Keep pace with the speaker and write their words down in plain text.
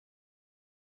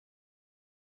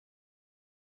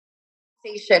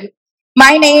organization.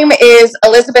 My name is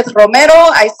Elizabeth Romero.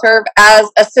 I serve as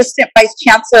Assistant Vice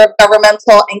Chancellor of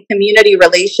Governmental and Community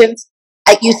Relations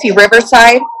at UC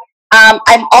Riverside.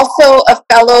 I'm also a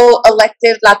fellow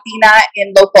elected Latina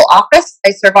in local office.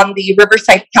 I serve on the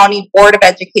Riverside County Board of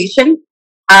Education.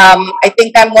 I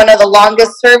think I'm one of the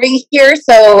longest serving here,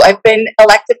 so I've been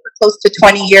elected for close to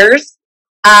 20 years.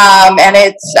 And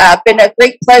it's been a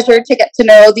great pleasure to get to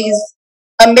know these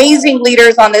amazing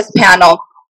leaders on this panel.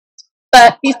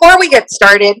 But before we get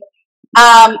started,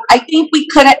 I think we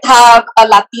couldn't have a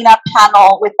Latina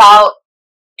panel without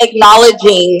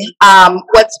acknowledging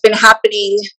what's been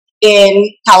happening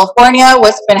in California,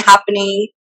 what's been happening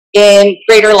in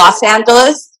greater Los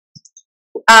Angeles.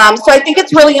 So I think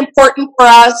it's really important for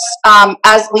us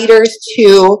as leaders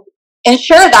to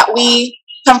ensure that we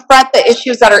confront the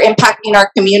issues that are impacting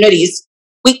our communities.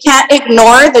 We can't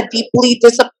ignore the deeply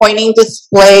disappointing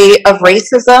display of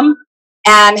racism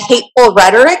and hateful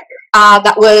rhetoric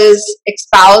that was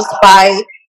espoused by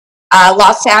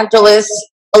Los Angeles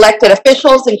elected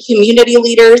officials and community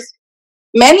leaders,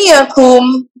 many of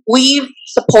whom we've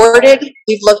supported,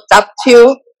 we've looked up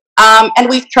to, and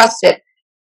we've trusted.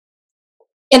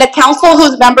 In a council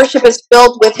whose membership is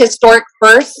filled with historic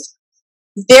firsts,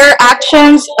 their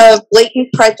actions of blatant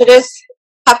prejudice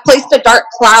have placed a dark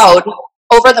cloud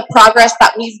over the progress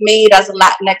that we've made as a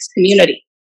Latinx community.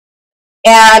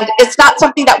 And it's not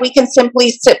something that we can simply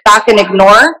sit back and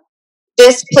ignore.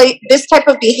 This type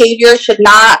of behavior should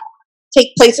not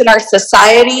take place in our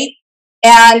society.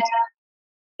 And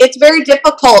it's very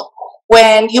difficult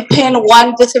when you pin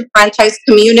one disenfranchised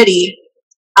community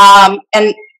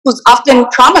and who's often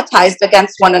traumatized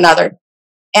against one another.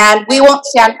 And we won't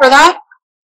stand for that.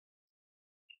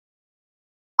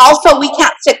 Also, we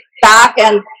can't sit back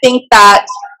and think that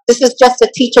this is just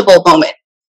a teachable moment.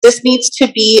 This needs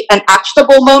to be an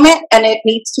actionable moment, and it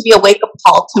needs to be a wake-up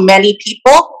call to many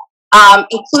people,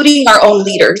 including our own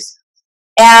leaders.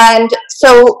 And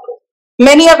so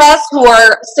many of us who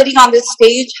are sitting on this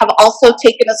stage have also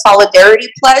taken a solidarity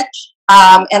pledge.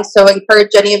 And so I encourage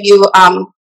any of you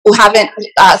who haven't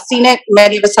seen it,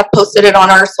 many of us have posted it on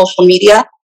our social media.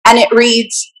 And it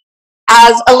reads,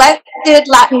 as elected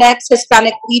Latinx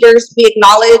Hispanic leaders, we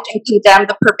acknowledge and condemn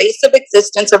the pervasive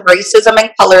existence of racism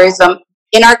and colorism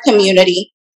in our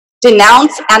community,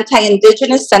 denounce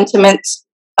anti-Indigenous sentiments,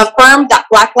 affirm that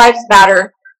Black Lives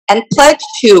Matter, and pledge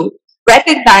to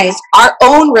recognize our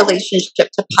own relationship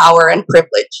to power and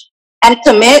privilege, and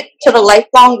commit to the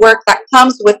lifelong work that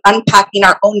comes with unpacking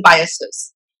our own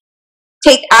biases.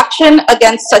 Take action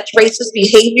against such racist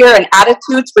behavior and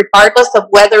attitudes regardless of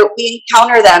whether we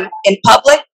encounter them in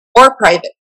public or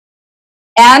private,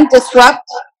 and disrupt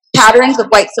patterns of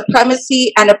white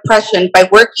supremacy and oppression by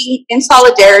working in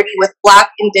solidarity with Black,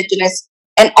 Indigenous,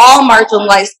 and all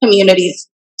marginalized communities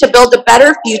to build a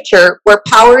better future where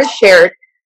power is shared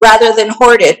rather than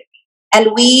hoarded, and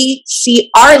we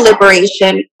see our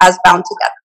liberation as bound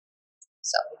together.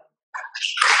 So,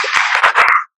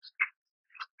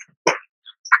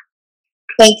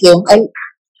 thank you. And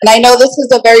I know this is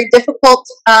a very difficult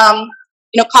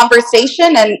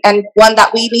conversation and one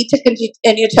that we need to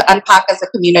continue to unpack as a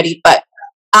community. But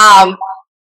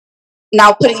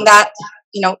now putting that,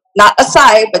 not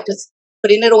aside, but just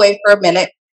putting it away for a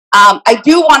minute, I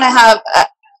do want to have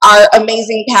our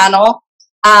amazing panel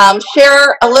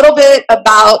share a little bit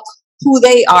about who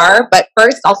they are. But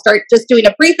first, I'll start just doing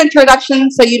a brief introduction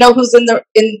so you know who's in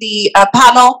the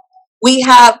panel. We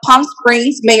have Palm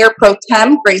Springs Mayor Pro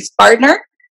Tem Grace Garner.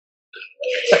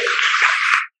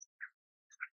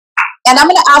 And I'm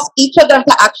going to ask each of them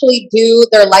to actually do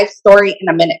their life story in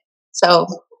a minute. So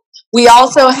we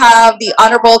also have the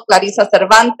Honorable Clarissa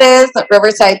Cervantes, a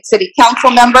Riverside City Council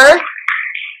member,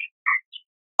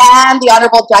 and the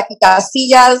Honorable Jacque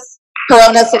Casillas,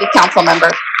 Corona City Council member.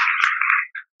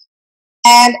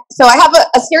 And so I have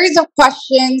a series of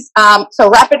questions. So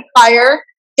rapid fire,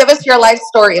 give us your life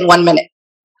story in 1 minute.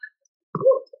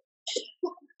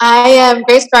 I am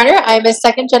Grace Garner. I'm a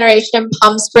second generation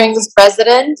Palm Springs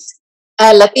resident,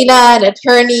 a Latina, an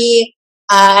attorney,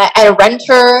 and a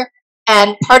renter.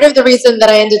 And part of the reason that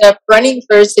I ended up running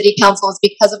for city council is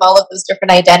because of all of those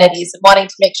different identities and wanting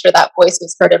to make sure that voice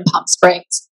was heard in Palm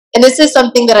Springs. And this is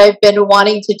something that I've been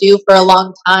wanting to do for a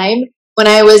long time. When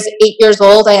I was 8 years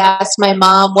old, I asked my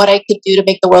mom what I could do to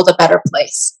make the world a better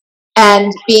place.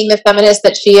 And being the feminist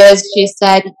that she is, she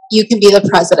said, "You can be the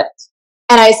president."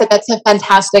 And I said, "That's a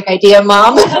fantastic idea,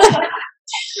 Mom."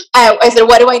 I said,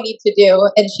 "What do I need to do?"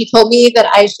 And she told me that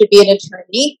I should be an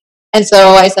attorney. And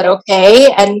so I said,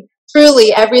 okay. And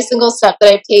truly, every single step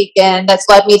that I've taken that's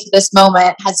led me to this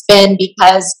moment has been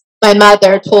because My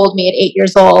mother told me at 8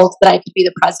 years old that I could be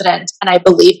the president, and I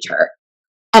believed her,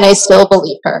 and I still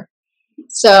believe her.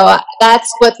 So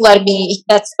that's what led me.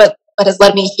 That's what has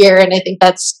led me here, and I think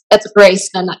that's grace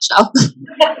in a nutshell.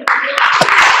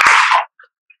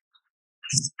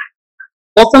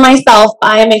 Well, for myself,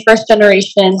 I am a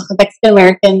first-generation Mexican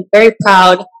American, very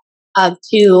proud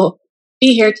to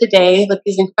be here today with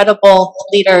these incredible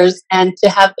leaders and to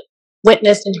have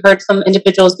witnessed and heard some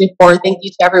individuals before. Thank you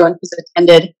to everyone who's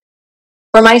attended.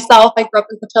 For myself, I grew up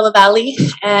in Coachella Valley,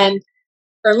 and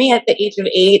for me, at the age of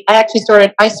 8,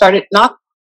 I started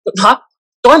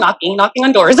door knocking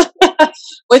on doors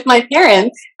with my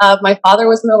parents. My father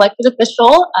was an elected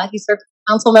official. He served as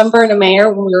a council member and a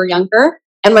mayor when we were younger,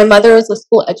 and my mother was a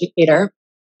school educator.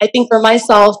 I think for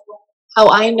myself, how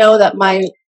I know that my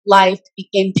life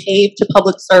became paved to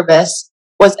public service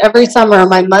was every summer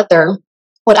my mother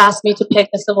would ask me to pick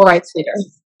a civil rights leader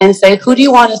and say, who do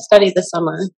you want to study this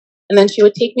summer? And then she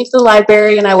would take me to the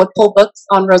library and I would pull books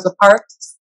on Rosa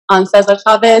Parks, on Cesar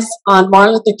Chavez, on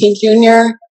Martin Luther King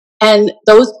Jr., and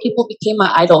those people became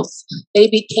my idols. They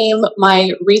became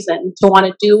my reason to want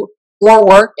to do more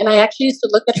work. And I actually used to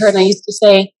look at her and I used to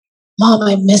say, Mom,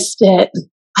 I missed it.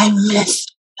 I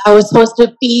was supposed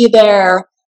to be there.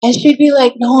 And she'd be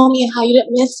like, no, Mija, you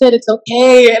didn't miss it. It's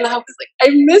okay. And I was like, I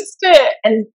missed it.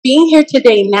 And being here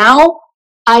today now,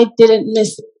 I didn't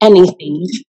miss anything.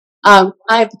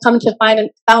 I've come to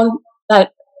found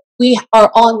that we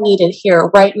are all needed here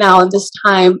right now in this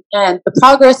time. And the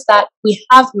progress that we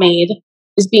have made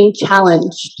is being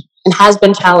challenged and has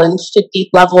been challenged to deep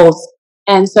levels.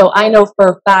 And so I know for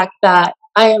a fact that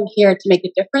I am here to make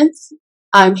a difference.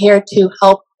 I'm here to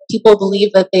help people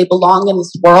believe that they belong in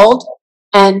this world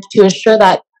and to assure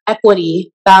that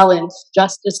equity, balance,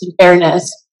 justice, and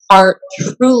fairness are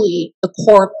truly the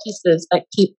core pieces that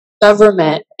keep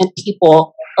government and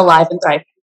people alive and thriving.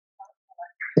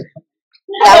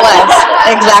 That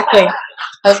was, exactly.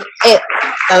 That was it.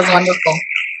 That was wonderful.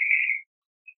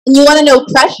 And you want to know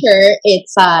pressure,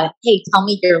 it's, hey, tell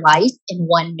me your life in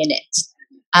 1 minute.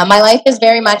 My life is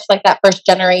very much like that first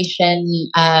generation,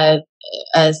 a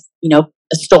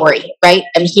story, right?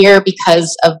 I'm here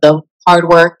because of the hard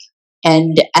work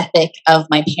and ethic of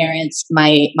my parents,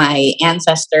 my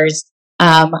ancestors.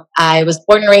 I was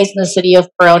born and raised in the city of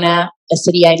Corona, a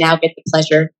city I now get the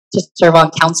pleasure to serve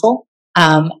on council.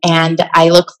 And I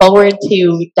look forward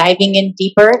to diving in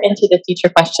deeper into the future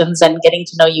questions and getting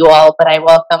to know you all, but I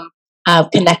welcome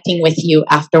connecting with you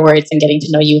afterwards and getting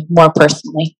to know you more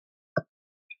personally.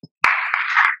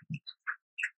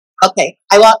 Okay,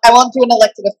 I won't do an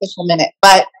elected official minute,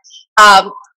 but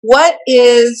what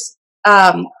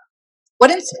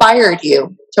inspired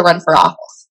you to run for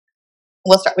office?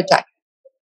 We'll start with Jacque.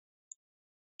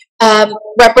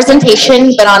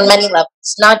 Representation, but on many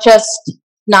levels, not just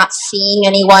not seeing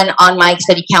anyone on my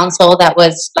city council that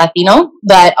was Latino,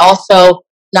 but also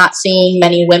not seeing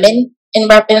many women in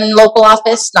local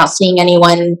office, not seeing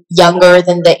anyone younger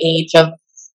than the age of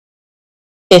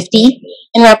 50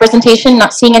 in representation,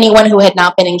 not seeing anyone who had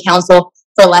not been in council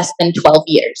for less than 12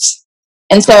 years.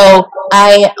 And so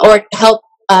I help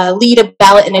lead a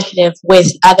ballot initiative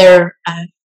with other,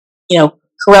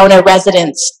 Corona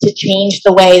residents to change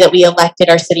the way that we elected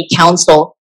our city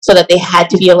council so that they had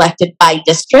to be elected by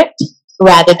district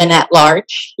rather than at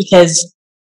large, because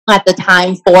at the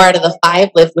time, 4 out of the 5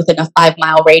 lived within a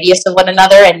 5-mile radius of one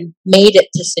another and made it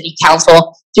to city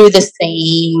council through the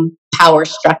same power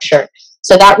structure.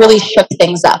 So that really shook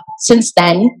things up. Since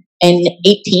then, in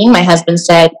 18, my husband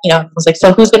said, I was like,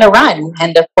 so who's going to run?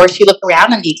 And of course, you look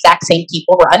around and the exact same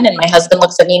people run. And my husband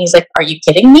looks at me and he's like, are you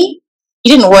kidding me?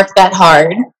 You didn't work that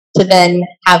hard to then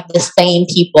have the same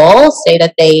people say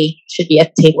that they should be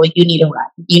at the table. You need to run.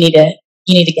 You need to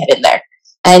get in there.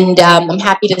 And I'm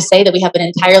happy to say that we have an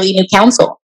entirely new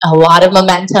council. A lot of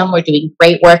momentum. We're doing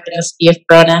great work in the city of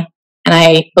Corona. And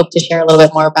I hope to share a little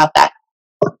bit more about that.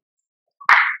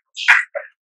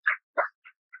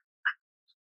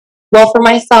 Well, for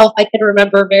myself, I can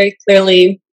remember very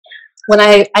clearly when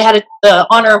I had the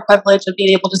honor and privilege of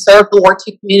being able to serve the Ward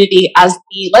 2 community as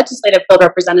the legislative field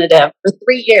representative for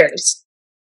 3 years.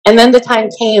 And then the time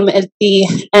came at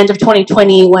the end of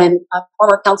 2020 when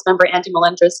former Councilmember Andy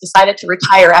Melendres decided to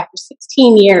retire after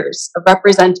 16 years of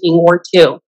representing Ward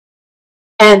 2.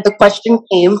 And the question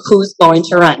came, who's going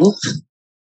to run?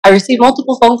 I received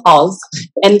multiple phone calls,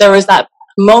 and there was that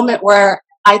moment where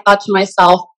I thought to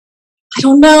myself, I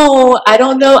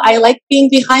don't know. I like being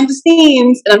behind the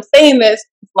scenes. And I'm saying this,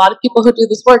 a lot of people who do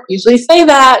this work usually say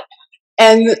that.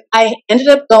 And I ended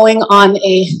up going on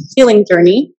a healing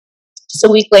journey just a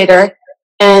week later.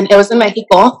 And it was in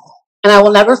Mexico. And I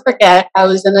will never forget, I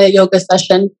was in a yoga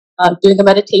session doing a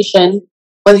meditation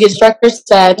when the instructor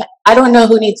said, "I don't know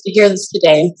who needs to hear this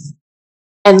today,"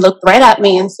 and looked right at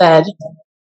me and said,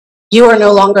 "You are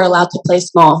no longer allowed to play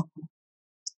small."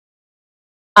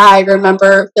 I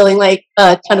remember feeling like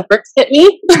a ton of bricks hit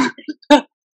me.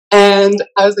 And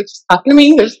I was like, she's talking to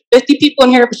me. There's 50 people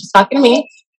in here, but she's talking to me.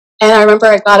 And I remember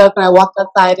I got up and I walked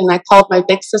outside and I called my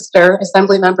big sister,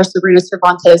 Assembly Member Sabrina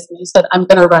Cervantes, and I said, I'm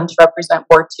going to run to represent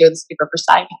Ward 2 in the city of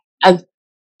Riverside.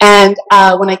 And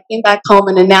when I came back home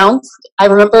and announced, I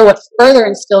remember what further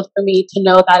instilled for me to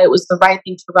know that it was the right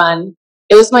thing to run.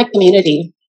 It was my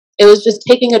community. It was just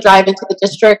taking a drive into the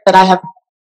district that I have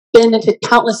been into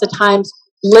countless of times,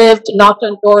 lived, knocked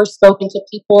on doors, spoken to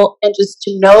people, and just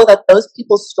to know that those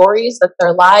people's stories, that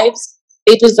their lives,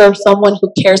 they deserve someone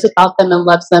who cares about them and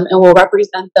loves them and will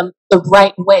represent them the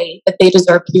right way that they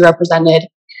deserve to be represented.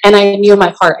 And I knew in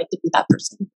my heart I could be that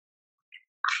person.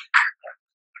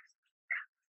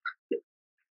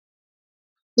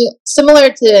 Similar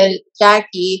to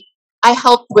Jackie, I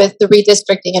helped with the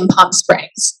redistricting in Palm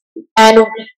Springs. And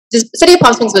the city of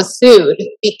Palm Springs was sued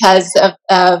because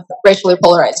of racially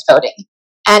polarized voting.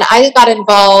 And I got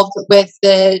involved with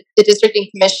the districting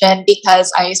commission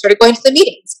because I started going to the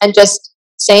meetings and just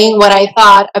saying what I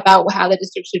thought about how the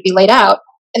district should be laid out.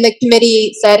 And the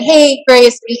committee said, hey,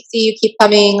 Grace, we see you keep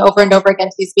coming over and over again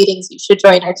to these meetings. You should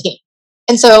join our team.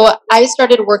 And so I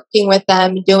started working with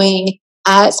them doing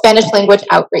Spanish language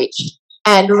outreach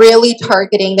and really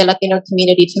targeting the Latino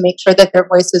community to make sure that their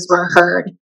voices were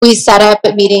heard. We set up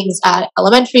meetings at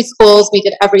elementary schools. We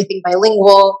did everything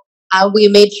bilingual. We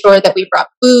made sure that we brought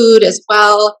food as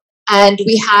well. And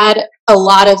we had a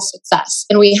lot of success.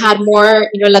 And we had more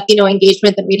Latino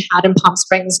engagement than we'd had in Palm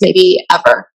Springs maybe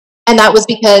ever. And that was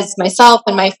because myself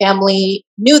and my family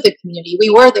knew the community. We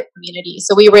were the community.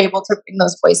 So we were able to bring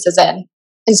those voices in.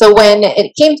 And so when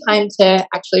it came time to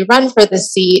actually run for the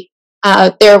seat,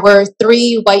 there were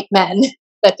 3 white men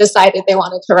that decided they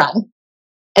wanted to run.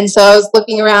 And so I was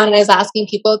looking around and I was asking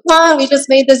people, come on, we just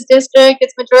made this district.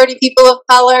 It's majority people of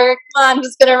color. Come on,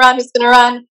 who's going to run? Who's going to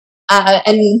run?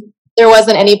 And there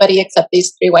wasn't anybody except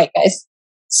these 3 white guys.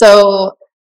 So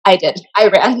I did. I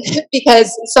ran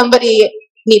because somebody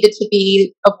needed to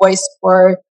be a voice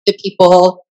for the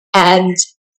people and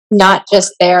not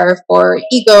just there for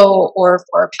ego or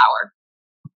for power.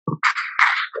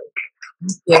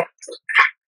 Yeah.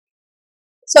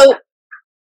 So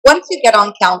once you get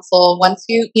on council, once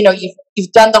you've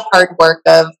done the hard work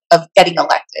of getting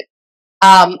elected,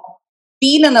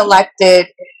 being an elected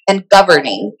and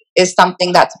governing is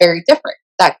something that's very different.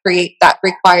 That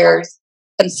requires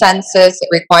consensus. It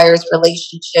requires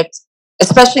relationships,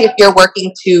 especially if you're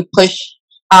working to push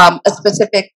a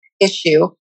specific issue.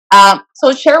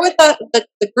 So share with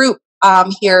the group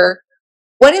here,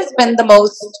 what has been the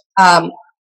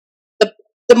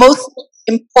most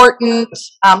important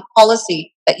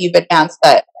policy that you've advanced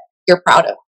that you're proud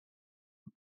of?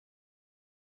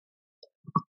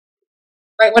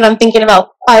 Right when I'm thinking about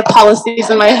 5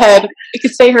 policies in my head, we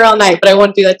could stay here all night, but I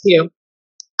won't do that to you.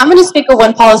 I'm going to speak of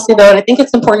one policy, though, and I think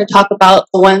it's important to talk about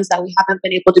the ones that we haven't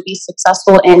been able to be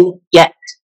successful in yet.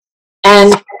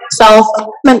 And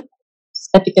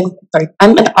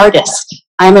I'm an artist.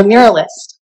 I'm a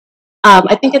muralist.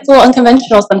 I think it's a little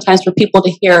unconventional sometimes for people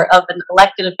to hear of an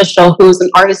elected official who's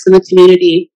an artist in the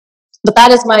community, but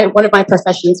that is one of my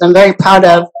professions I'm very proud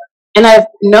of. And I've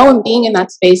known being in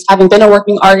that space, having been a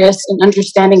working artist and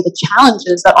understanding the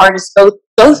challenges that artists go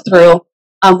through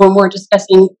when we're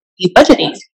discussing the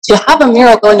budgeting. To have a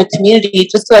mural go in a community,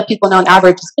 just so that people know, on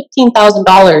average, is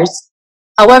 $15,000.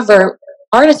 However,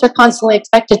 artists are constantly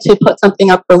expected to put something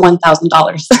up for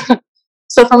 $1,000.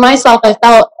 So for myself, I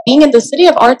felt being in the City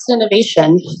of Arts and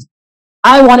Innovation,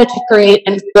 I wanted to create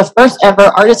the first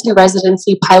ever artist in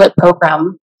residency pilot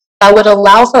program that would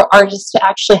allow for artists to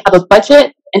actually have a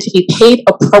budget and to be paid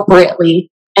appropriately.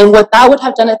 And what that would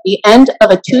have done at the end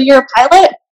of a 2-year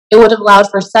pilot, it would have allowed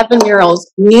for 7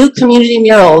 murals, new community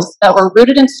murals that were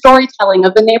rooted in storytelling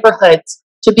of the neighborhoods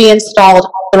to be installed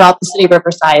throughout the city of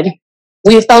Riverside.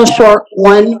 We fell short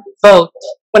 1 vote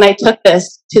when I took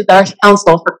this to our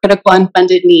council for critical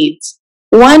unfunded needs.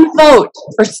 1 vote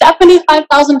for $75,000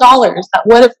 that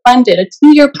would have funded a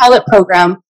 2-year pilot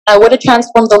program that would have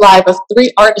transformed the life of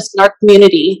 3 artists in our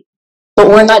community. But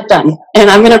we're not done, and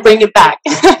I'm going to bring it back.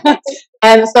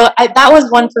 And so that was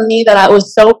one for me that I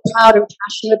was so proud and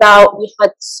passionate about. We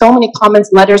had so many comments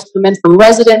and letters come in from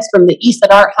residents, from the East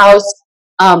at Art House,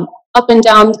 up and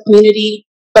down the community.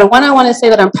 But one I want to say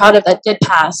that I'm proud of that did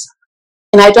pass,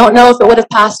 and I don't know if it would have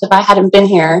passed if I hadn't been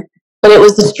here, but it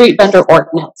was the street vendor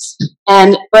ordinance.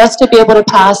 And for us to be able to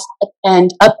pass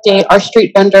and update our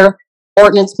street vendor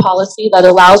ordinance policy that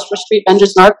allows for street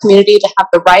vendors in our community to have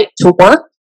the right to work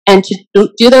and to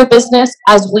do their business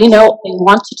as we know what they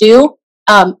want to do.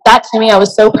 That to me, I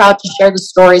was so proud to share the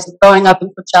stories of growing up in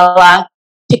Coachella,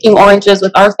 picking oranges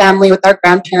with our family, with our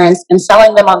grandparents, and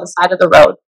selling them on the side of the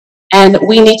road. And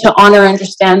we need to honor and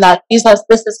understand that this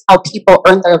is how people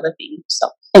earn their living. So,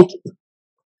 thank you.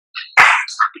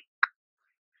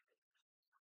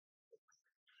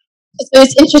 So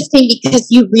it's interesting because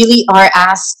you really are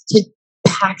asked to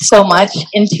pack so much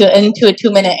into a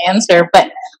 2-minute answer.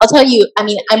 But I'll tell you, I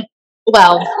mean,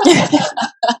 I'll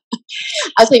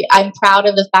tell you, I'm proud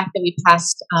of the fact that we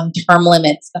passed term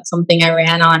limits. That's something I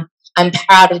ran on. I'm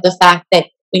proud of the fact that,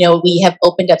 you know, we have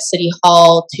opened up City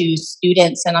Hall to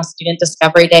students and on Student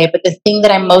Discovery Day. But the thing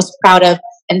that I'm most proud of,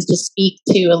 and to speak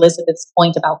to Elizabeth's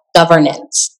point about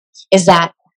governance, is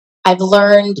that I've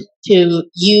learned to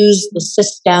use the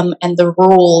system and the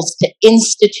rules to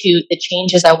institute the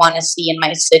changes I want to see in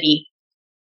my city.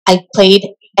 I played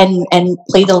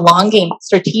the long game,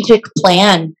 strategic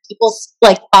plan. People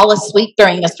like fall asleep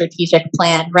during a strategic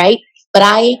plan, right? But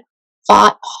I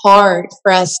fought hard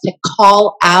for us to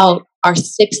call out our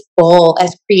 6th goal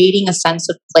as creating a sense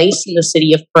of place in the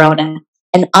city of Corona.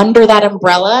 And under that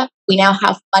umbrella, we now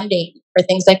have funding for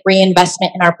things like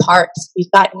reinvestment in our parks.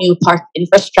 We've got new park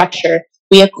infrastructure.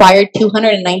 We acquired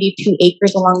 292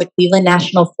 acres along the Cleveland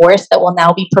National Forest that will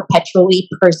now be perpetually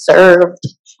preserved.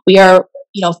 We are,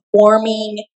 you know,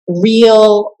 forming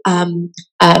real,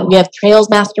 we have trails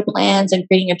master plans and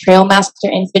creating a trail master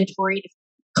inventory to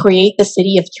create the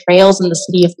city of trails in the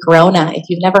city of Corona. If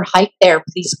you've never hiked there,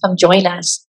 please come join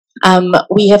us.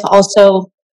 We have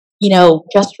also, you know,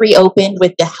 just reopened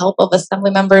with the help of Assembly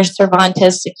members.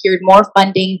 Cervantes secured more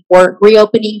funding for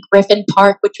reopening Griffin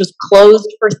Park, which was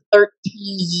closed for 13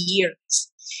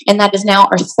 years. And that is now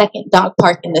our 2nd dog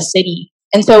park in the city.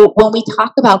 And so when we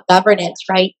talk about governance,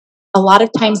 right, a lot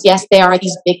of times, yes, there are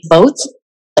these big votes,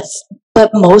 but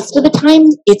most of the time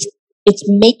it's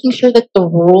making sure that the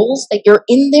rules, that you're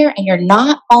in there and you're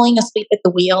not falling asleep at the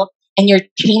wheel, and you're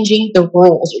changing the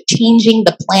rules, you're changing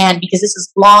the plan, because this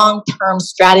is long-term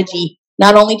strategy.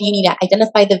 Not only do you need to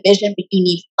identify the vision, but you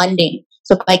need funding.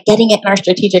 So by getting it in our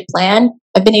strategic plan,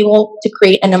 I've been able to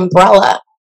create an umbrella,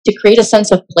 to create a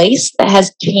sense of place that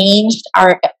has changed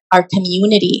our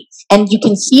community. And you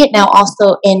can see it now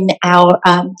also in our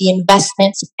the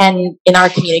investments and in our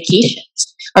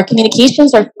communications. Our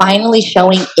communications are finally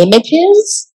showing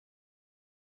images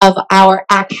of our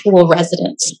actual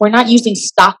residents. We're not using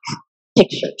stock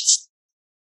pictures.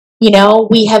 You know,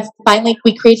 we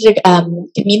created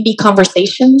community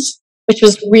conversations, which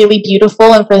was really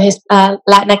beautiful. And for his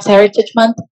Latinx Heritage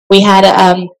Month, we had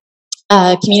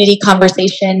a community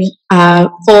conversation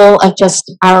full of just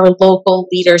our local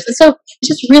leaders. And so it's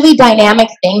just really dynamic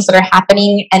things that are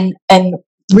happening, and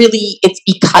really it's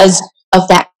because of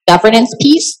that governance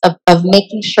piece of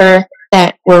making sure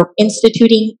that we're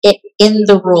instituting it in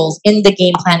the rules, in the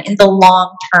game plan, in the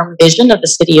long-term vision of the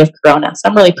city of Corona. So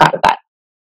I'm really proud of that.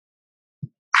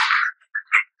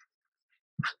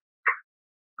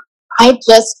 I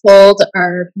just told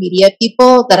our media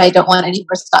people that I don't want any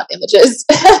more stock images.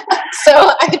 So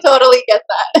I totally get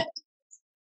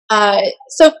that.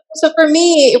 So for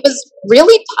me, it was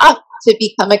really tough to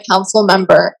become a council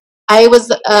member. I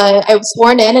was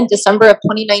sworn in December of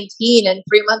 2019, and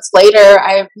 3 months later,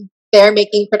 I'm there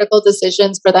making critical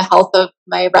decisions for the health of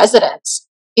my residents.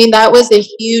 I mean, that was a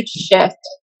huge shift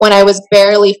when I was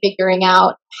barely figuring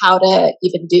out how to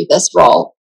even do this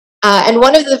role. And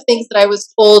one of the things that I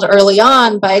was told early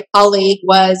on by a colleague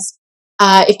was,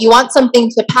 if you want something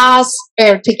to pass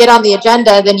or to get on the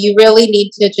agenda, then you really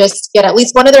need to just get at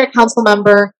least one other council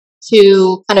member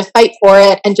to kind of fight for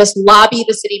it and just lobby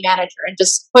the city manager and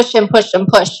just push and push and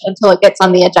push until it gets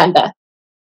on the agenda.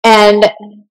 And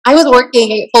I was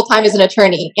working full-time as an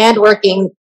attorney and working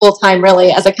full-time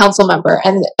really as a council member,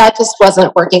 and that just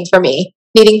wasn't working for me.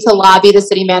 Needing to lobby the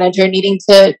city manager, needing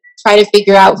to try to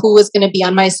figure out who was going to be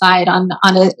on my side on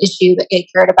an issue that I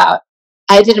cared about.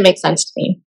 It didn't make sense to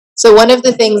me. So one of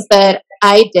the things that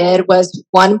I did was,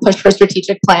 one, push for a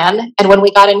strategic plan. And when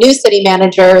we got a new city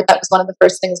manager, that was one of the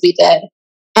first things we did.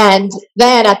 And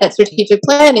then at that strategic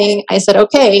planning, I said,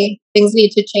 okay, things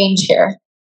need to change here.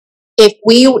 If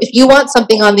you want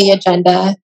something on the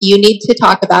agenda, you need to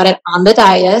talk about it on the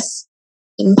dais,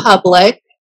 in public,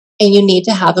 and you need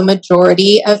to have a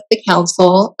majority of the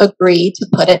council agree to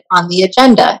put it on the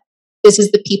agenda. This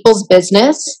is the people's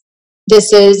business.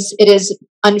 It is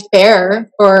unfair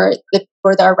for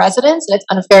our residents, and it's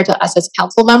unfair to us as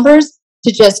council members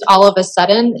to just all of a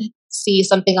sudden see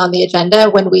something on the agenda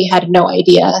when we had no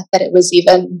idea that it was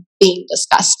even being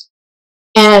discussed.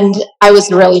 And I was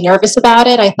really nervous about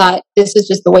it. I thought, this is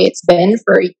just the way it's been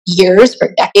for years,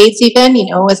 for decades even.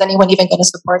 Is anyone even going to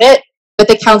support it? But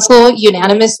the council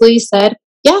unanimously said,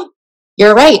 yeah,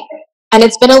 you're right. And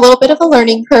it's been a little bit of a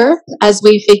learning curve as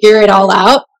we figure it all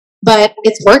out, but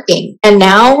it's working. And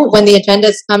now when the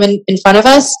agendas come in front of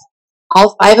us,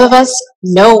 all 5 of us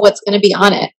know what's going to be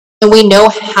on it. And we know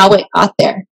how it got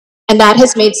there. And that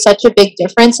has made such a big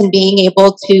difference in being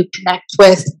able to connect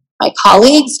with my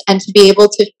colleagues and to be able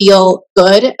to feel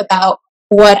good about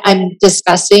what I'm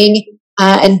discussing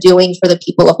and doing for the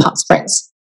people of Palm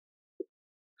Springs.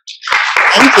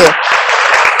 Thank you.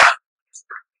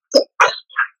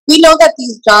 We know that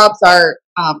these jobs are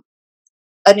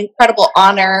an incredible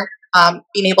honor,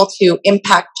 being able to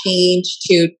impact change,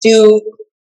 to do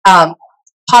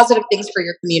positive things for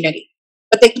your community,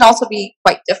 but they can also be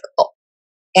quite difficult.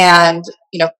 And,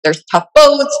 there's tough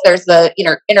votes, there's the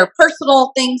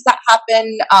interpersonal things that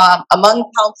happen among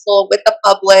council, with the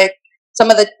public, some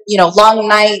of the, long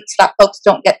nights that folks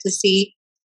don't get to see.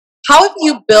 How have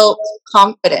you built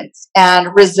confidence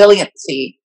and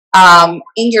resiliency in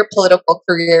your political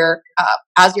career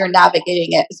as you're navigating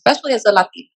it, especially as a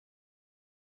Latina?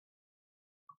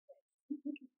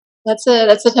 That's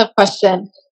a tough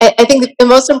question. I think that the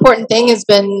most important thing has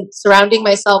been surrounding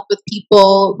myself with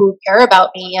people who care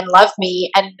about me and love me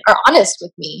and are honest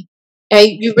with me.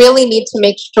 You really need to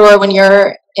make sure when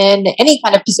you're in any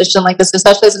kind of position like this,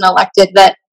 especially as an elected,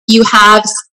 that you have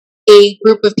a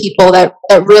group of people that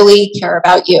really care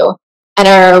about you and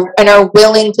are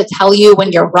willing to tell you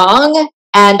when you're wrong,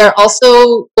 and are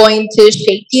also going to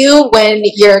shake you when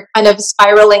you're kind of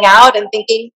spiraling out and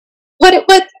thinking,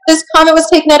 what this comment was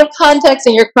taken out of context,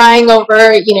 and you're crying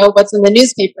over, what's in the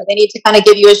newspaper. They need to kind of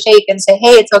give you a shake and say,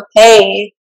 hey, it's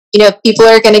okay. People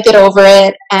are going to get over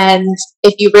it. And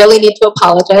if you really need to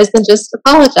apologize, then just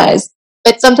apologize.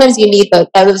 But sometimes you need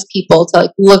those people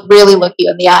to really look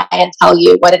you in the eye and tell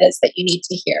you what it is that you need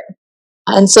to hear.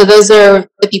 And so those are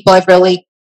the people I've really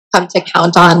come to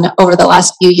count on over the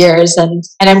last few years. And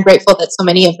I'm grateful that so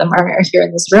many of them are here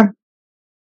in this room.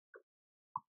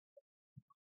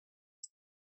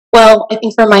 Well, I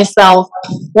think for myself,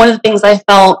 one of the things I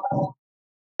felt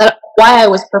that why I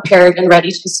was prepared and ready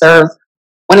to serve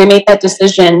when I made that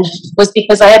decision was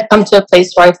because I had come to a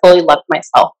place where I fully loved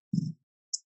myself.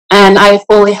 And I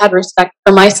fully had respect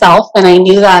for myself, and I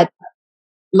knew that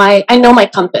I know my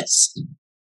compass,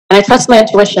 and I trust my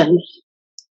intuition.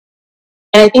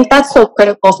 And I think that's so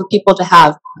critical for people to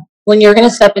have when you're going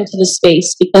to step into the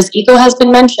space, because ego has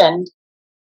been mentioned.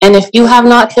 And if you have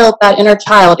not healed that inner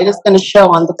child, it is going to show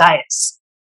on the dais.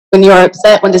 When you're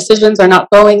upset, when decisions are not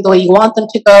going the way you want them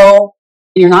to go,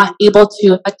 you're not able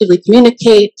to effectively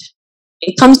communicate,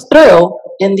 it comes through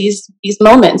in these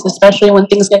moments, especially when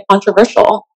things get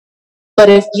controversial. But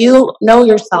if you know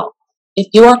yourself, if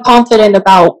you are confident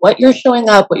about what you're showing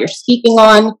up, what you're speaking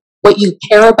on, what you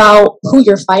care about, who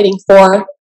you're fighting for,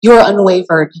 you're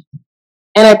unwavered.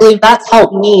 And I believe that's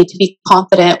helped me to be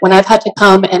confident when I've had to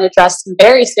come and address some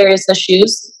very serious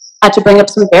issues, had to bring up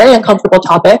some very uncomfortable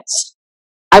topics.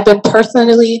 I've been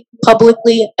personally,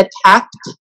 publicly attacked,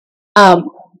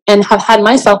 and have had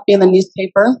myself be in the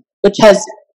newspaper, which has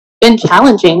been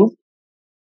challenging.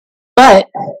 But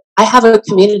I have a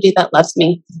community that loves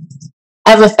me.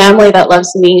 I have a family that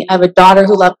loves me. I have a daughter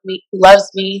who loves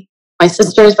me. My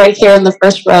sister is right here in the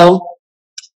first row.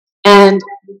 And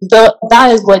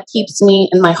that is what keeps me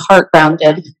and my heart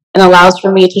grounded and allows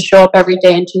for me to show up every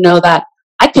day and to know that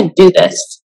I can do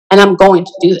this and I'm going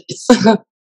to do this.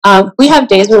 We have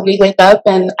days where we wake up,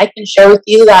 and I can share with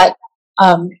you that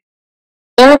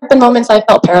there have been moments I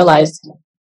felt paralyzed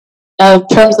in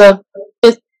terms of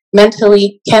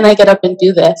mentally, can I get up and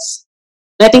do this?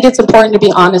 And I think it's important to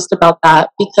be honest about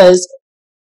that, because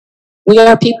we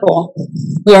are people.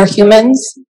 We are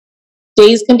humans.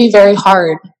 Days can be very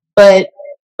hard. But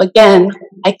again,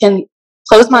 I can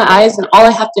close my eyes and all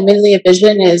I have to immediately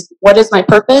envision is, what is my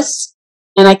purpose?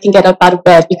 And I can get up out of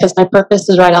bed because my purpose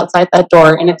is right outside that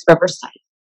door, and it's Riverside.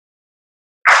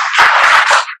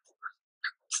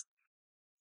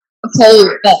 So,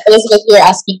 Elizabeth, you were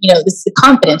asking, this is the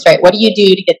confidence, right? What do you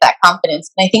do to get that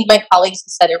confidence? And I think my colleagues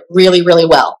have said it really, really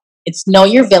well. It's know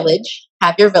your village,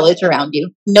 have your village around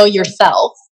you, know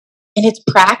yourself, and it's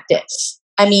practice.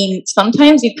 I mean,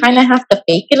 sometimes you kind of have to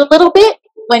fake it a little bit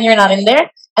when you're not in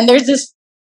there. And there's this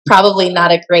probably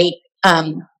not a great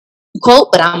quote,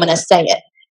 but I'm going to say it.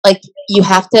 Like, you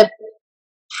have to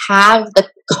have the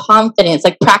confidence,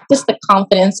 practice the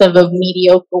confidence of a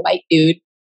mediocre white dude.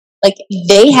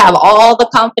 They have all the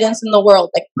confidence in the world.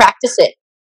 Practice it,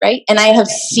 right? And I have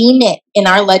seen it in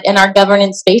our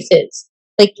governance spaces.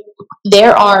 Like,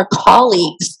 there are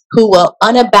colleagues who will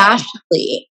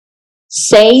unabashedly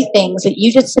say things that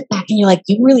you just sit back and you're like,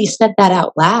 you really said that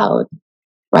out loud,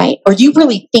 right? Or you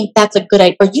really think that's a good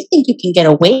idea, or you think you can get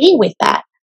away with that.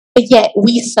 But yet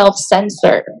we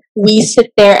self-censor. We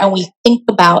sit there and we think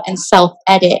about and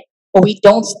self-edit, or we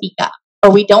don't speak up,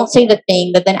 or we don't say the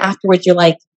thing that then afterwards you're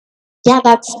like, yeah,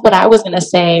 that's what I was going to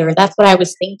say, or that's what I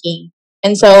was thinking.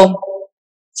 And so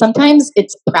sometimes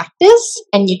it's practice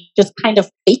and you just kind of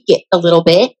fake it a little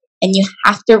bit. And you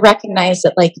have to recognize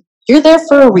that, like, you're there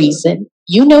for a reason.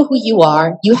 You know who you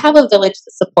are. You have a village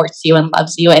that supports you and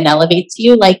loves you and elevates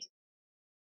you. Like,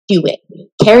 do it.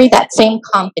 Carry that same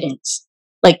confidence.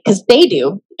 Like, because they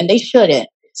do and they shouldn't.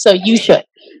 So you should.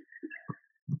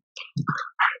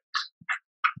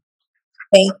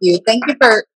 Thank you. Thank you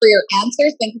for your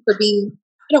answers. Thank you for being,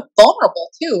 vulnerable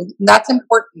too. And that's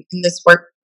important in this work.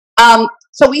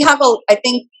 So we have, I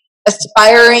think,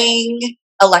 aspiring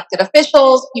elected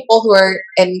officials, people who are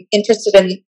interested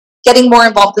in getting more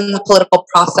involved in the political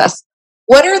process.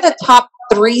 What are the top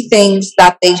 3 things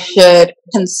that they should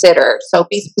consider? So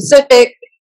be specific,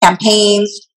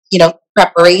 campaigns,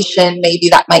 preparation, maybe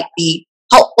that might be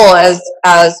helpful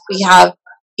as we have,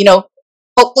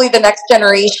 hopefully the next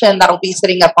generation that'll be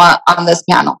sitting up on this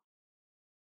panel.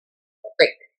 Great.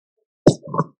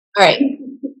 All right.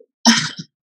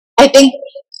 I think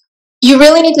you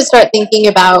really need to start thinking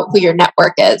about who your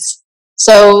network is.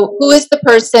 So who is the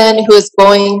person who is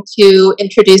going to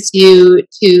introduce you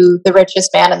to the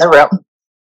richest man in the room?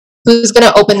 Who's going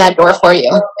to open that door for you?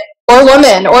 Or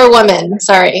woman,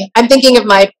 sorry. I'm thinking of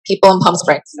my people in Palm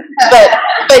Springs.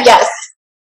 But yes.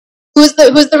 Who's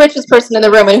the richest person in the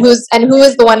room, and who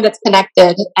is the one that's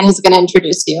connected and who's going to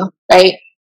introduce you, right?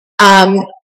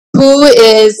 Who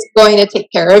is going to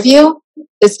take care of you?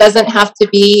 This doesn't have to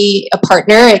be a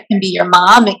partner. It can be your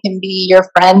mom. It can be your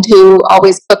friend who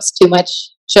always cooks too much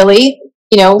chili.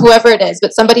 Whoever it is,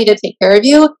 but somebody to take care of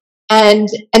you. And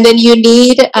then you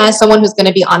need someone who's going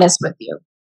to be honest with you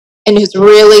and who's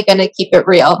really going to keep it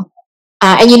real.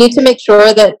 And you need to make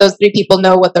sure that those 3 people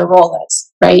know what their role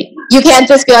is, right? You can't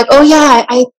just be like, oh yeah,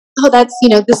 that's,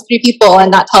 this 3 people,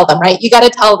 and not tell them, right? You got to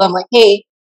tell them, like, hey,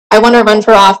 I want to run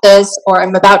for office, or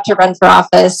I'm about to run for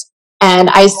office,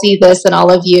 and I see this in all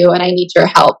of you, and I need your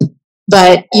help.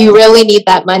 But you really need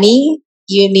that money.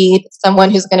 You need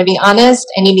someone who's going to be honest,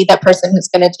 and you need that person who's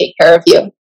going to take care of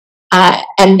you.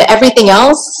 And everything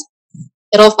else,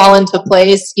 it'll fall into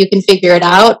place. You can figure it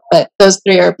out, but those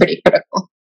 3 are pretty critical.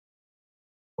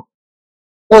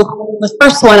 Well, the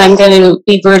first one, I'm going to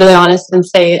be brutally honest and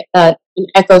say that it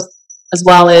echoes as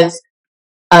well, is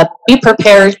be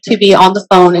prepared to be on the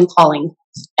phone and calling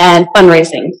and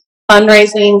fundraising.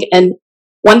 And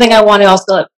one thing I want to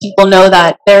also let people know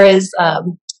that there is,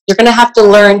 you're going to have to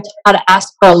learn how to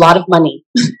ask for a lot of money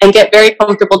and get very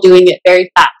comfortable doing it very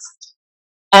fast.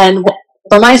 And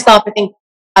for myself, I think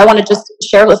I want to just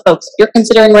share with folks, if you're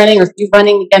considering running, or if you're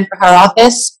running again for our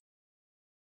office,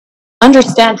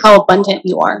 understand how abundant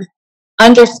you are.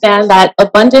 Understand that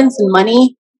abundance and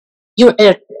money,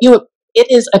 it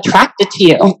is attracted to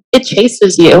you. It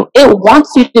chases you. It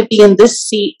wants you to be in this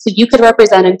seat so you could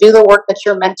represent and do the work that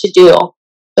you're meant to do.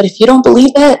 But if you don't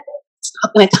believe it, it's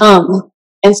not going to come.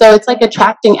 And so it's like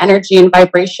attracting energy and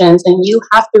vibrations, and you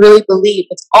have to really believe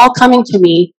it's all coming to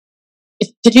me.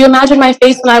 Did you imagine my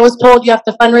face when I was told you have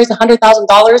to fundraise $100,000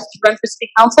 to run for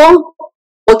city council?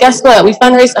 Well, guess what? We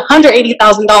fundraised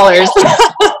 $180,000.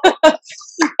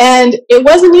 And it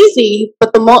wasn't easy,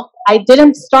 but I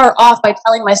didn't start off by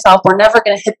telling myself we're never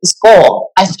going to hit this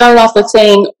goal. I started off with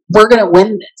saying we're going to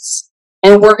win this,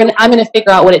 and I'm going to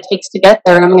figure out what it takes to get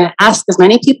there, and I'm going to ask as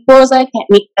many people as I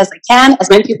can, as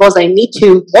many people as I need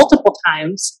to, multiple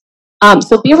times.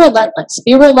 So be relentless.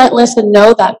 Be relentless, and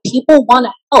know that people want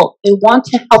to help. They want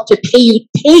to help to pay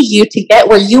you to get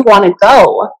where you want to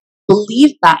go.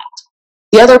 Believe that.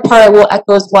 The other part I will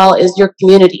echo as well is your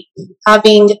community.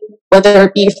 Having, whether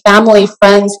it be family,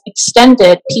 friends,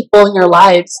 extended people in your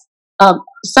lives.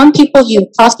 Some people you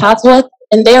cross paths with,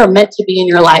 and they are meant to be in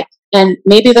your life. And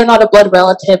maybe they're not a blood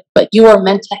relative, but you are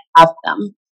meant to have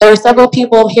them. There are several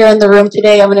people here in the room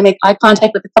today. I'm going to make eye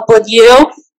contact with a couple of you,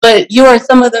 but you are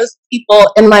some of those people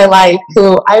in my life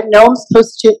who I know I'm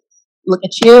supposed to look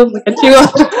at you,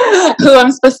 who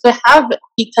I'm supposed to have,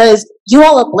 because you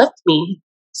all uplift me.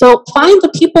 So find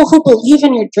the people who believe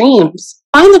in your dreams.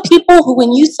 Find the people who,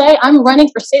 when you say, I'm running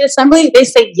for state assembly, they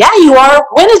say, yeah, you are.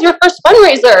 When is your first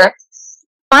fundraiser?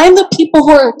 Find the people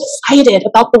who are excited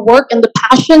about the work and the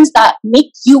passions that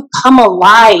make you come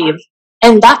alive.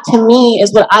 And that, to me,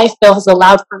 is what I feel has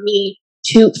allowed for me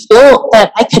to feel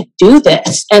that I could do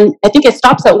this. And I think it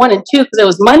stops at 1 and 2 because it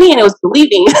was money and it was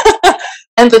believing.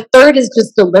 And the third is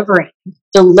just delivering.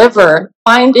 Deliver.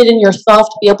 Find it in yourself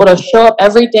to be able to show up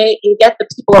every day and get the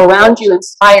people around you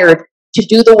inspired to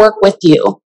do the work with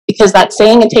you. Because that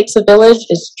saying, it takes a village,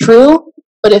 is true,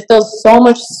 but it feels so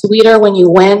much sweeter when you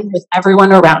win with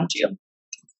everyone around you.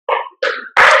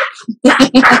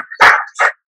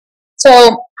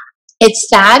 So it's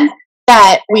sad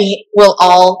that we will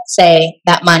all say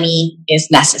that money is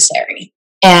necessary.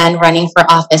 And running for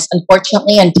office,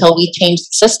 unfortunately, until we change the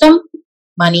system,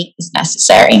 money is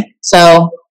necessary.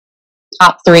 So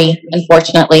top 3,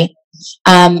 unfortunately.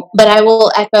 But I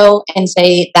will echo and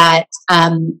say that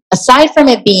aside from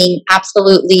it being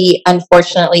absolutely,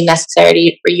 unfortunately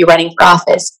necessary for you running for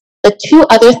office, the 2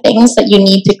 other things that you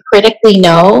need to critically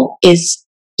know is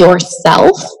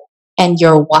yourself and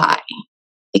your why.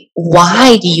 Like,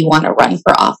 why do you want to run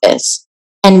for office?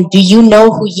 And do you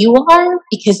know who you are?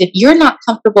 Because if you're not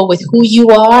comfortable with who you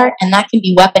are and that can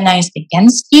be weaponized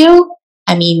against you,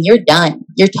 I mean, you're done.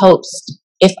 You're toast.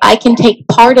 If I can take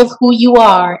part of who you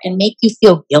are and make you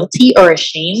feel guilty or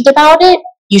ashamed about it,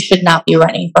 you should not be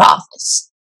running for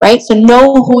office, right? So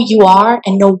know who you are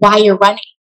and know why you're running.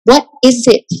 What is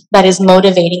it that is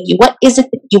motivating you? What is it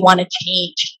that you want to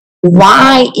change?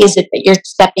 Why is it that you're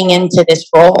stepping into this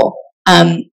role?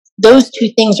 Those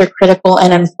 2 things are critical,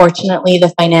 and unfortunately,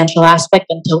 the financial aspect,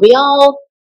 until we all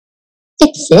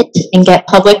fix it and get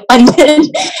public funded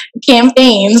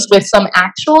campaigns with some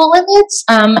actual limits,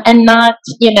 and not,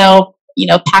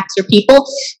 PACs or people,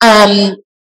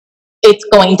 it's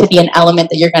going to be an element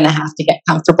that you're going to have to get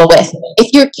comfortable with.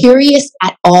 If you're curious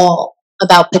at all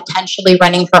about potentially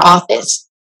running for office,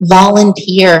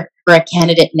 volunteer for a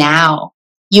candidate now.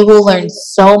 You will learn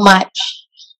so much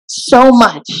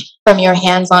from your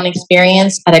hands-on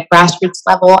experience at a grassroots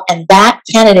level, and that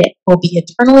candidate will be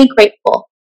eternally grateful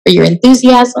for your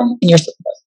enthusiasm and your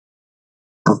support.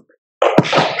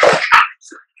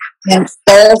 And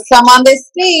there are some on this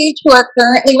stage who are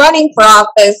currently running for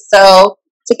office, so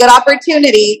it's a good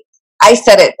opportunity. I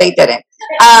said it, they didn't.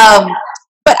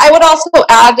 But I would also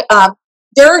add,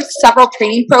 there are several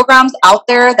training programs out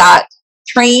there that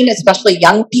train, especially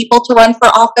young people, to run for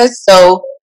office. So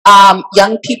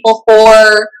young people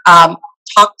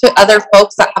talk to other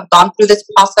folks that have gone through this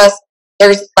process.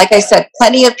 There's, like I said,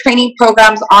 plenty of training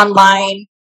programs online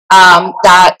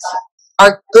that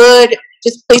are good,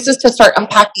 just places to start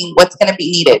unpacking what's going to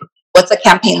be needed, what's a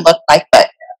campaign look like. But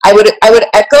I would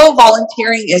echo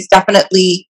volunteering is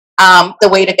definitely the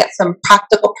way to get some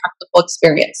practical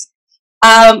experience.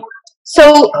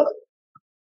 So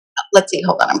let's see,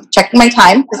 hold on, I'm checking my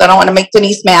time because I don't want to make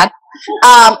Denise mad.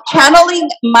 Channeling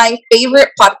my favorite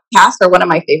podcast, or one of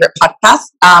my favorite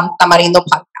podcasts, Tamarindo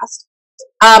Podcast.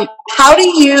 How do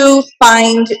you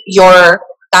find your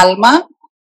calma?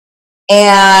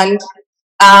 And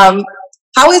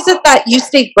how is it that you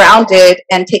stay grounded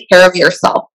and take care of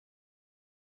yourself?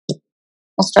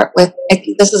 We'll start with, I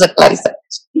think this is a Clarissa.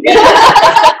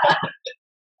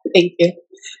 Thank you.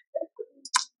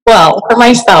 Well, for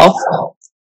myself,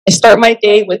 I start my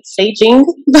day with saging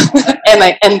and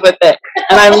I end with it.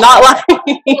 And I'm not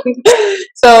lying.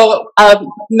 So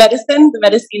medicine, the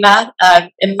medicina,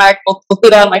 in my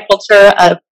cultura, my culture,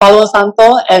 Palo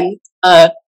Santo, and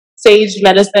sage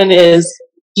medicine is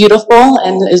beautiful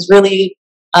and is really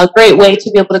a great way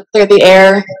to be able to clear the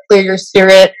air, clear your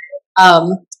spirit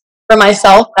for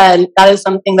myself. And that is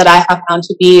something that I have found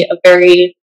to be a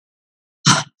very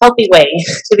healthy way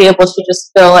to be able to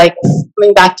just feel like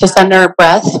coming back to center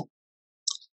breath.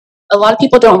 A lot of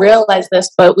people don't realize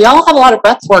this, but we all have a lot of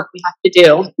breath work we have to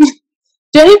do.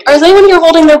 Is anyone here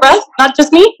holding their breath? Not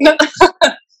just me?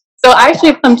 So I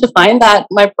actually have come to find that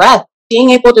my breath, being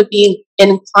able to be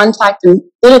in contact and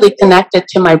literally connected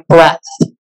to my breath,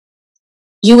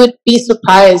 you would be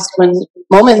surprised when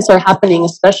moments are happening,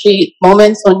 especially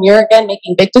moments when you're, again,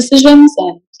 making big decisions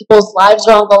and people's lives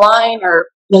are on the line, or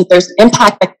there's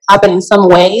impact that can happen in some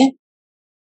way.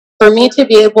 For me to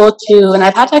be able to, and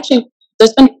I've had to actually,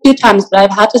 there's been a few times, but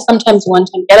I've had to sometimes one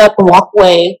time get up and walk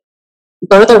away,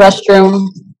 go to the restroom,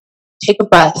 take a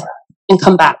breath, and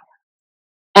come back.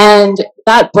 And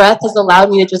that breath has allowed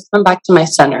me to just come back to my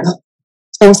center.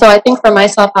 And so I think for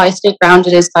myself, how I stay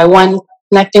grounded is by, one,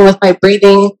 connecting with my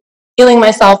breathing, healing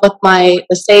myself with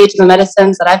the sage and the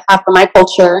medicines that I've had for my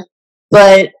culture,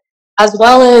 but as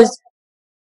well as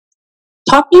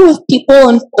talking with people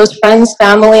and those friends,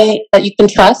 family that you can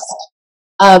trust,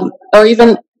 or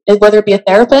even whether it be a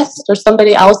therapist or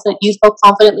somebody else that you feel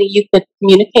confidently you could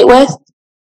communicate with,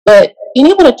 but being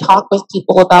able to talk with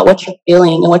people about what you're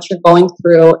feeling and what you're going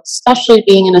through, especially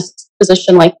being in a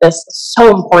position like this, is so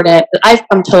important. I've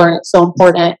come to learn it's so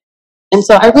important. And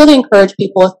so I really encourage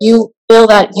people, if you feel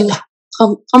that you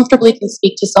comfortably can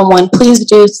speak to someone, please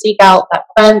do seek out that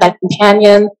friend, that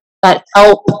companion, that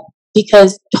help,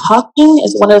 because talking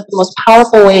is one of the most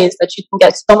powerful ways that you can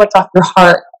get so much off your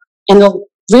heart. And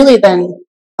really then,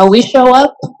 how we show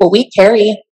up, what we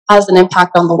carry, has an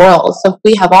impact on the world. So if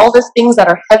we have all these things that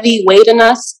are heavy weight in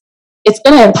us, it's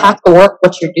going to impact the work,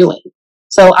 what you're doing.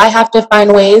 So I have to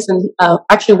find ways, and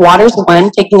actually water's one,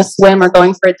 taking a swim or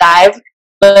going for a dive,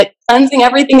 but cleansing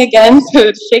everything again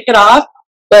to shake it off.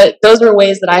 But those are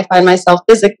ways that I find myself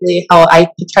physically, how I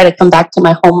try to come back to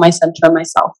my home, my center,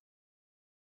 myself.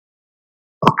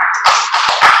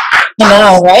 I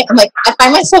know, right? I'm like, I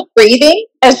find myself breathing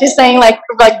as she's saying, like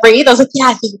breathe. I was like,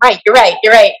 yeah, you're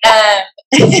right.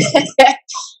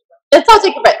 Let's all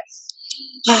take a breath.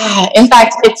 In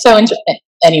fact, it's so interesting.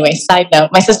 Anyway, side note,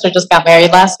 my sister just got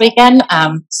married last weekend.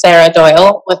 Sarah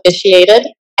Doyle officiated,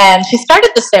 and she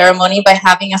started the ceremony by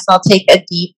having us all take a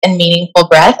deep and meaningful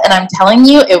breath. And I'm telling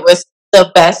you, it was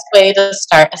the best way to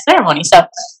start a ceremony. So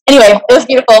anyway, it was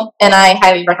beautiful, and I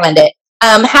highly recommend it.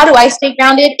 How do I stay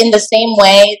grounded? In the same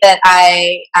way that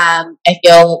I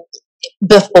feel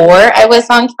before I was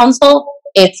on council.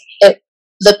 It's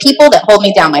the people that hold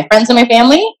me down, my friends and my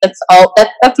family. That's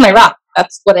my rock.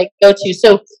 That's what I go to.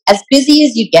 So as busy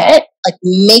as you get, like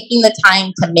making the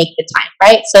time to make the time,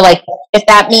 right? So like if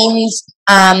that means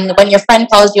when your friend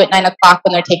calls you at 9 o'clock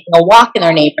when they're taking a walk in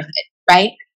their neighborhood,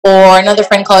 right? Or another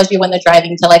friend calls you when they're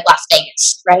driving to like Las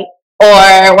Vegas, right?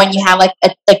 Or when you have like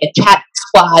a chat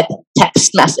squad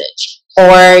text message,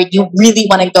 or you really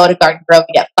want to go to Garden Grove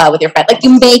and get pho with your friend. Like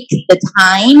you make the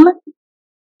time,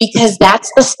 because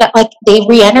that's the stuff, like they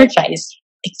re-energize you.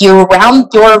 Like you're around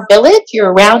your village,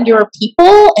 you're around your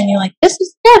people, and you're like,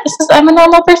 I'm a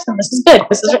normal person. This is good.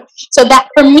 So that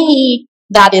for me,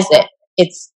 that is it.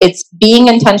 It's being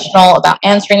intentional about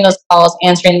answering those calls,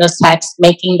 answering those texts,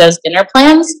 making those dinner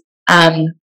plans.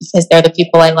 Because they're the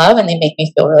people I love and they make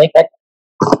me feel really good.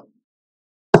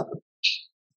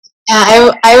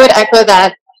 Yeah, I would echo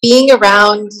that. Being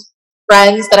around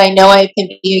friends that I know I can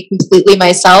be completely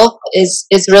myself is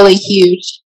really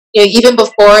huge. You know, even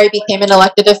before I became an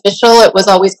elected official, it was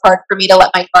always hard for me to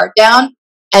let my guard down.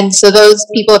 And so those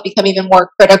people have become even more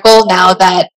critical now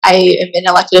that I am an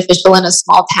elected official in a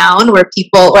small town where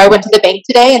I went to the bank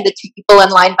today and the two people in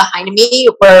line behind me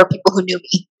were people who knew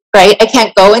me. Right? I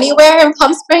can't go anywhere in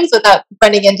Palm Springs without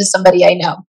running into somebody I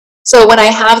know. So when I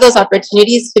have those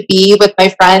opportunities to be with my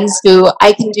friends who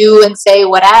I can do and say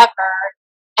whatever,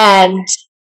 and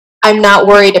I'm not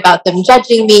worried about them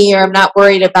judging me, or I'm not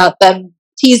worried about them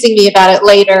teasing me about it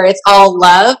later, it's all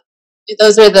love.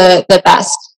 Those are the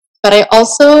best. But I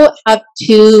also have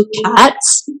 2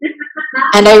 cats,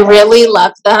 and I really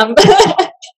love them.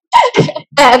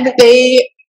 And they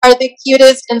are the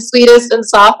cutest and sweetest and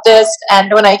softest,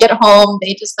 and when I get home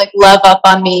they just like love up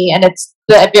on me, and it's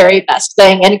the very best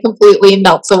thing and completely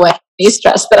melts away any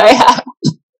stress that I have.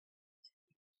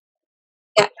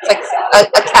 Yeah, it's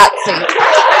like a cat suit.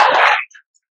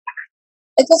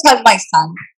 I just hug my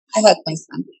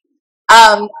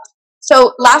son.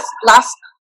 So last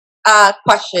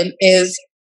question is,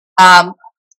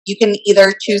 you can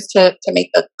either choose to make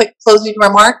a quick closing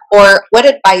remark, or what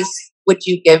advice would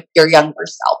you give your younger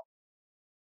self?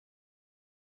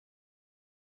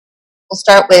 We'll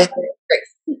start with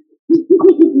Grace.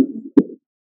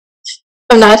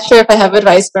 I'm not sure if I have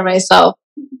advice for myself,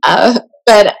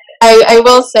 but I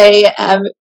will say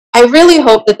I really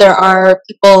hope that there are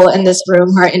people in this room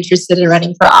who are interested in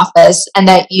running for office, and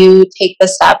that you take the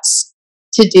steps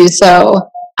to do so.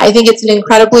 I think it's an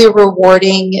incredibly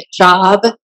rewarding job.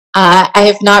 I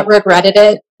have not regretted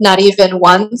it, not even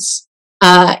once.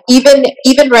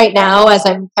 Even right now, as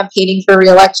I'm campaigning for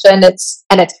re-election, it's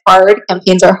hard.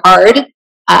 Campaigns are hard.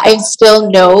 I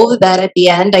still know that at the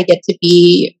end, I get to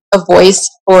be a voice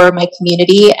for my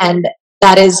community, and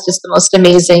that is just the most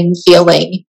amazing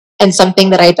feeling, and something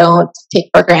that I don't take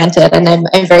for granted. And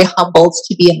I'm very humbled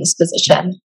to be in this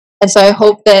position. And so I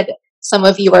hope that some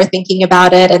of you are thinking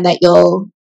about it, and that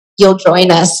you'll join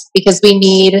us, because we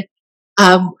need.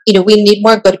 We need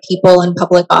more good people in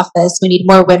public office. We need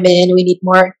more women. We need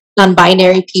more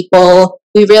non-binary people.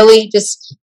 We really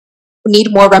just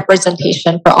need more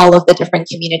representation for all of the different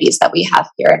communities that we have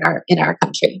here in our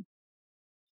country.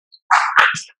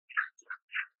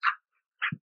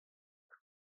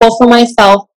 Well, for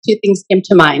myself, 2 things came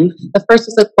to mind. The first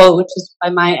is a quote, which is by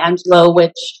Maya Angelou,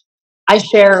 which I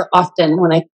share often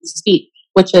when I speak.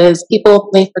 which is people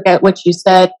may forget what you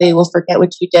said, they will forget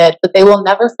what you did, but they will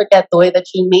never forget the way that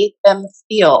you made them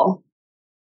feel.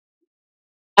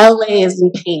 LA is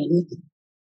in pain.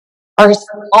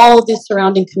 All the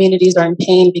surrounding communities are in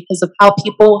pain because of how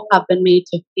people have been made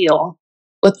to feel,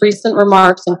 with recent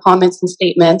remarks and comments and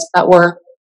statements that were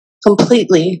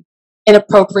completely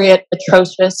inappropriate,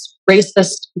 atrocious,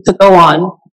 racist, to go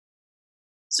on.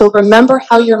 So remember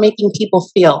how you're making people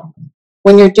feel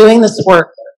when you're doing this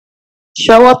work.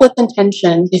 Show up with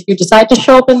intention. If you decide to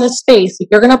show up in this space, if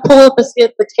you're going to pull up a seat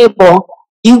at the table,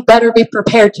 you better be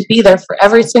prepared to be there for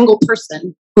every single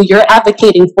person who you're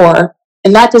advocating for,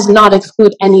 and that does not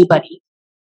exclude anybody.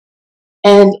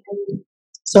 And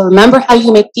so remember how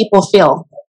you make people feel.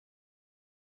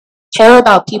 Care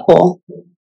about people.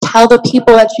 Tell the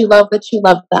people that you love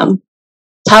them.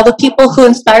 Tell the people who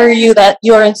inspire you that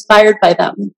you are inspired by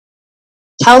them.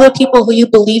 Tell the people who you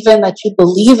believe in that you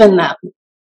believe in them.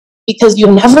 Because you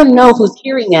never know who's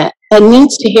hearing it and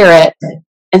needs to hear it.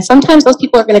 And sometimes those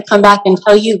people are going to come back and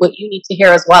tell you what you need to hear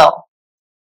as well.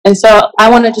 And so I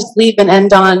want to just leave and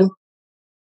end on,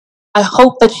 I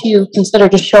hope that you consider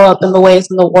to show up in the ways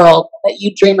in the world that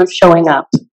you dream of showing up.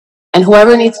 And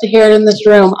whoever needs to hear it in this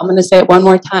room, I'm going to say it one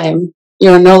more time.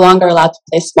 You are no longer allowed to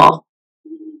play small.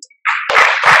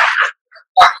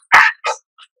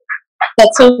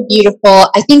 That's so beautiful.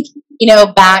 I think,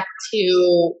 back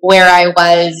to where I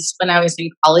was when I was in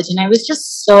college, and I was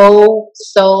just so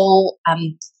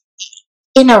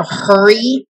in a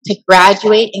hurry to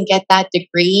graduate and get that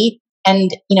degree.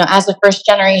 And, as a first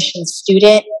generation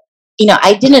student,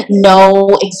 I didn't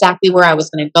know exactly where I was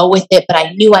going to go with it, but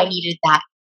I knew I needed that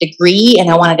degree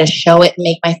and I wanted to show it and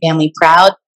make my family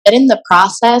proud. But in the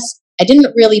process, I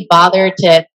didn't really bother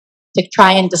to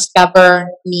try and discover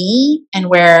me and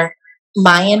where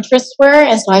my interests were.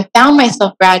 And so I found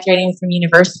myself graduating from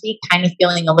university kind of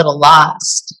feeling a little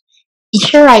lost.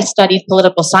 Sure, I studied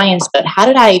political science, but how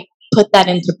did I put that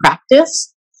into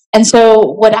practice? And so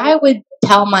what I would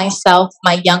tell myself,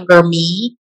 my younger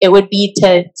me, it would be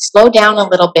to slow down a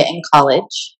little bit in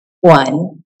college.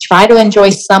 One, try to enjoy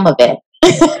some of it.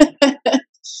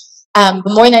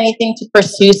 But more than anything, to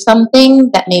pursue something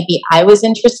that maybe I was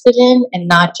interested in and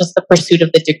not just the pursuit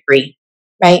of the degree,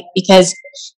 right? Because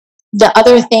the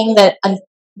other thing that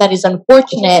is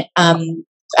unfortunate,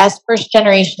 as first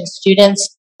generation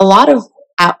students, a lot of,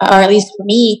 or at least for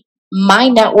me, my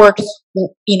networks,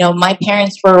 my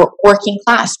parents were working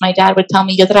class. My dad would tell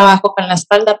me, yo trabajo con la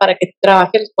espalda para que tú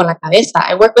trabajes con la cabeza.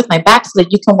 I work with my back so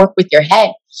that you can work with your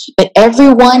head. But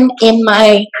everyone in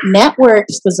my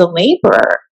networks was a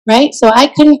laborer, right? So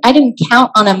I didn't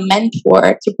count on a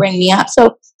mentor to bring me up.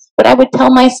 So what I would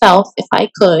tell myself, if I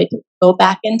could go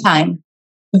back in time,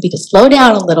 would be to slow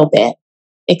down a little bit,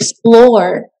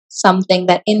 explore something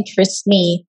that interests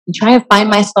me, and try to find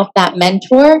myself that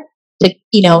mentor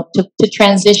to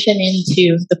transition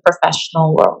into the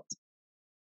professional world.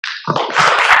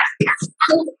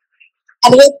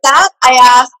 And with that, I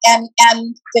ask,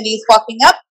 and Denise walking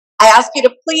up, I ask you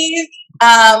to please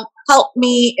help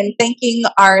me in thanking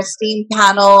our esteemed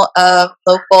panel of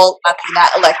local Latina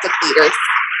elected leaders.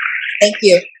 Thank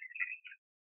you.